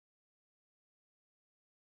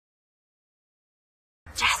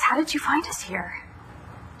how did you find us here?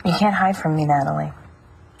 You can't hide from me, Natalie.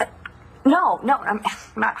 No, I'm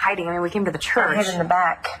not hiding. I mean, we came to the church. I hid in the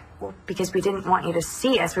back. Well, because we didn't want you to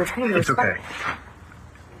see us. We were trying to be respectful. It's okay.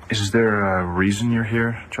 Is there a reason you're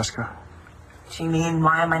here, Jessica? Do you mean,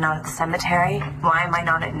 why am I not at the cemetery? Why am I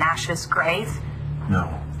not at Nash's grave?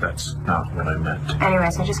 No, that's not what I meant.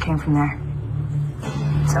 Anyways, I just came from there.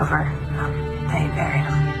 It's over. They buried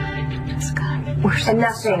him. Jessica, we're so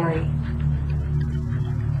sorry.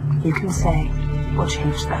 You can say, we'll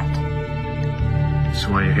change that.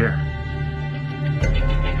 So why are you here?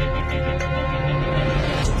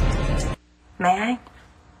 May I?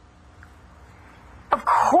 Of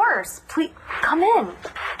course. Please, come in.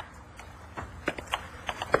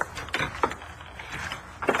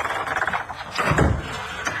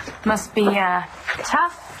 Must be,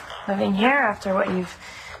 tough living here after what you've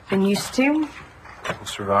been used to. We'll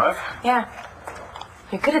survive. Yeah.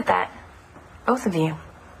 You're good at that. Both of you.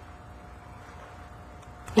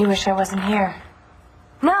 You wish I wasn't here.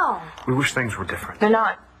 No. We wish things were different. They're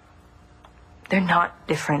not. They're not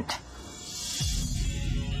different.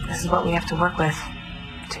 This is what we have to work with.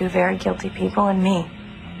 Two very guilty people and me.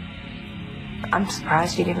 I'm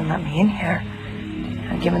surprised you'd even let me in here.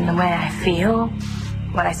 Given the way I feel,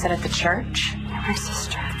 what I said at the church. You're my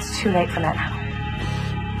sister. It's too late for that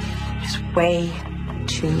now. Just way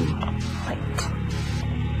too late.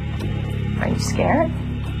 Are you scared?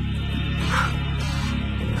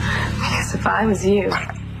 Because if I was you,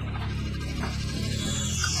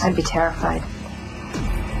 I'd be terrified.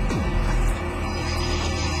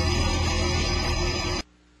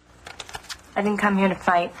 I didn't come here to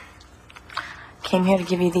fight. I came here to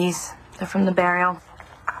give you these. They're from the burial.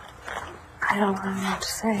 I don't know what to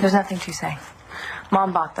say. There's nothing to say.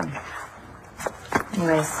 Mom bought them.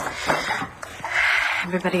 Anyways,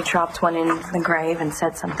 everybody dropped one in the grave and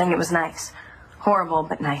said something. It was nice. Horrible,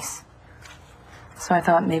 but nice. So I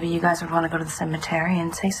thought maybe you guys would want to go to the cemetery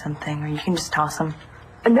and say something, or you can just toss them.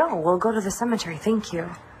 No, we'll go to the cemetery. Thank you.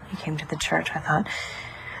 You came to the church. I thought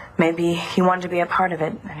maybe you wanted to be a part of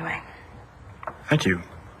it. Anyway. Thank you,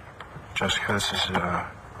 Jessica. This is,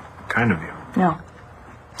 kind of you. No.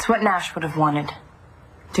 It's what Nash would have wanted.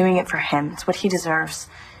 Doing it for him. It's what he deserves.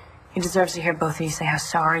 He deserves to hear both of you say how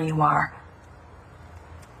sorry you are.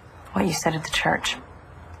 What you said at the church.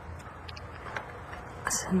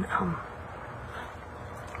 Listen,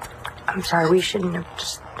 I'm sorry. We shouldn't have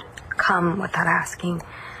just come without asking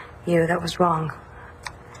you. That was wrong.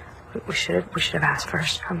 We should have asked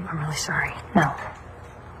first. I'm really sorry. No.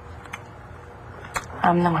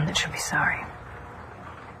 I'm the one that should be sorry.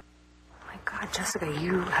 God, Jessica,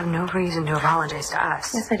 you have no reason to apologize to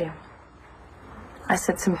us. Yes, I do. I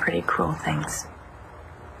said some pretty cruel things.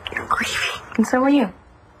 You're grieving. And so were you.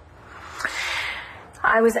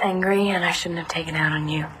 I was angry, and I shouldn't have taken out on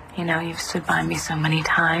you. You know, you've stood by me so many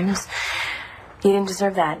times. You didn't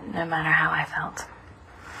deserve that, no matter how I felt.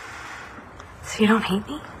 So you don't hate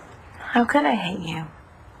me? How could I hate you?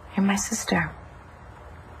 You're my sister.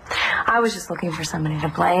 I was just looking for somebody to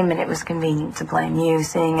blame, and it was convenient to blame you,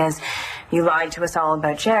 seeing as you lied to us all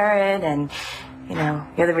about Jared, and, you know,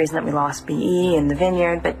 you're the reason that we lost B.E. in the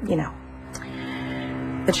vineyard, but, you know.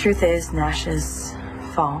 The truth is, Nash's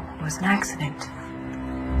fall was an accident.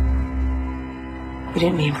 You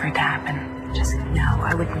didn't mean for it to happen. Just no,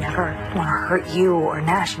 I would never want to hurt you or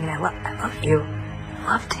Nash. I mean, I love you. I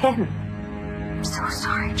loved him. I'm so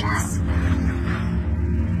sorry, Jess.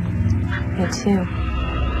 Me too.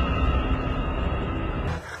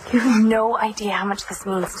 You have no idea how much this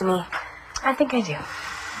means to me. I think I do. You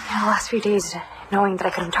know, the last few days, knowing that I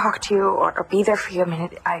couldn't talk to you or be there for you, I mean,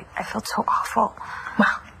 I felt so awful.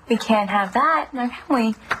 Well, we can't have that, now can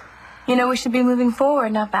we? You know, we should be moving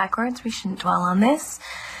forward, not backwards. We shouldn't dwell on this.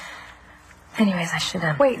 Anyways, I should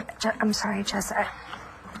have... Wait, I'm sorry, Jess.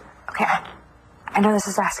 Okay, I know this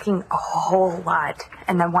is asking a whole lot,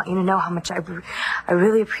 and I want you to know how much I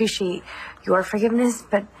really appreciate your forgiveness,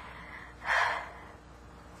 but...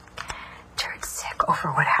 Jared's sick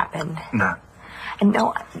over what happened. No. And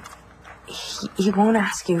no, he won't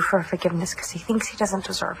ask you for forgiveness because he thinks he doesn't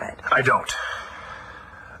deserve it. I don't.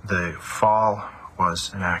 The fall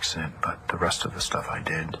was an accident, but the rest of the stuff I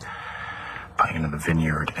did, buying into the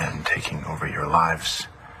vineyard and taking over your lives,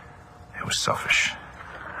 it was selfish.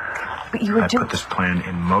 But you were I put this plan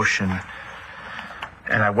in motion,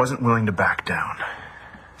 and I wasn't willing to back down.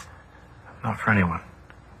 Not for anyone.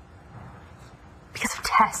 Because of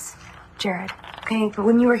Tess, Jared. Okay, but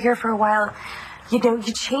when you were here for a while, you know,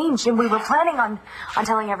 you changed, and we were planning on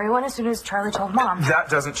telling everyone as soon as Charlie told Mom. That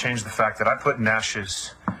doesn't change the fact that I put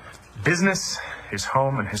Nash's business, his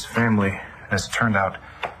home, and his family, as it turned out,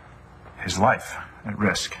 his life at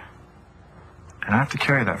risk. And I have to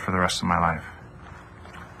carry that for the rest of my life.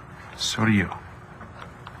 So do you.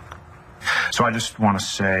 So I just want to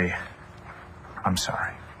say I'm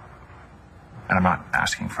sorry. And I'm not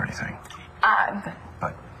asking for anything.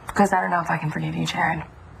 But because I don't know if I can forgive you, Jared.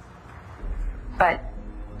 But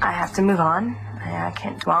I have to move on. I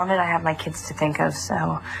can't dwell on it. I have my kids to think of,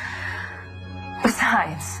 so...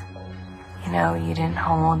 Besides, you know, you didn't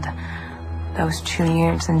hold those 2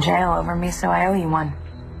 years in jail over me, so I owe you one.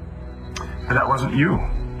 But that wasn't you.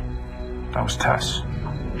 That was Tess.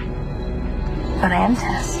 But I am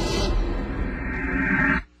Tess.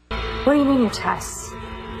 What do you mean you're Tess?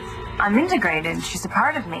 I'm integrated. She's a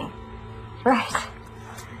part of me. Right.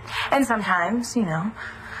 And sometimes, you know,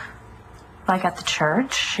 like at the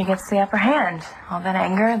church, she gets the upper hand. All that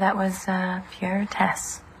anger, that was pure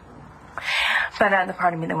Tess. But the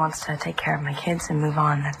part of me that wants to take care of my kids and move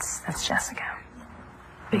on, that's Jessica.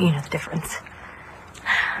 But you know the difference.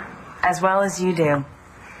 As well as you do.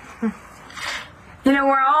 You know,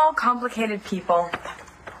 we're all complicated people.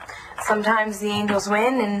 Sometimes the angels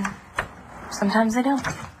win, and sometimes they don't.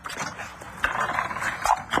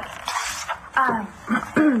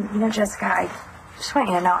 You know, Jessica, I just want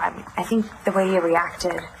you to know, I think the way you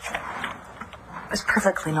reacted was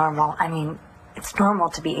perfectly normal. I mean, it's normal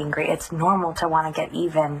to be angry. It's normal to want to get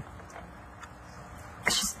even.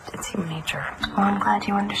 It's human nature. Well, I'm glad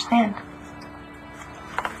you understand.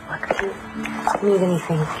 Look, if you need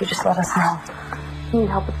anything, you just let us know. If you need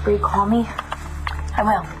help with Bree, call me. I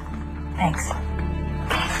will. Thanks.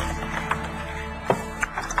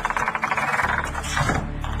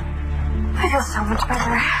 I feel so much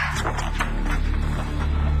better.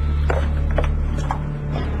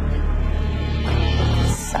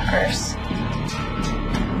 Suckers.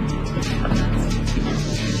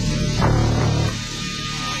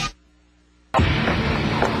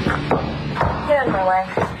 Get out of my way.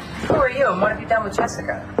 Who are you and what have you done with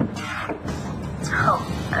Jessica? Oh,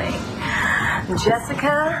 honey.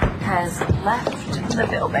 Jessica has left the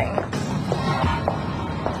building.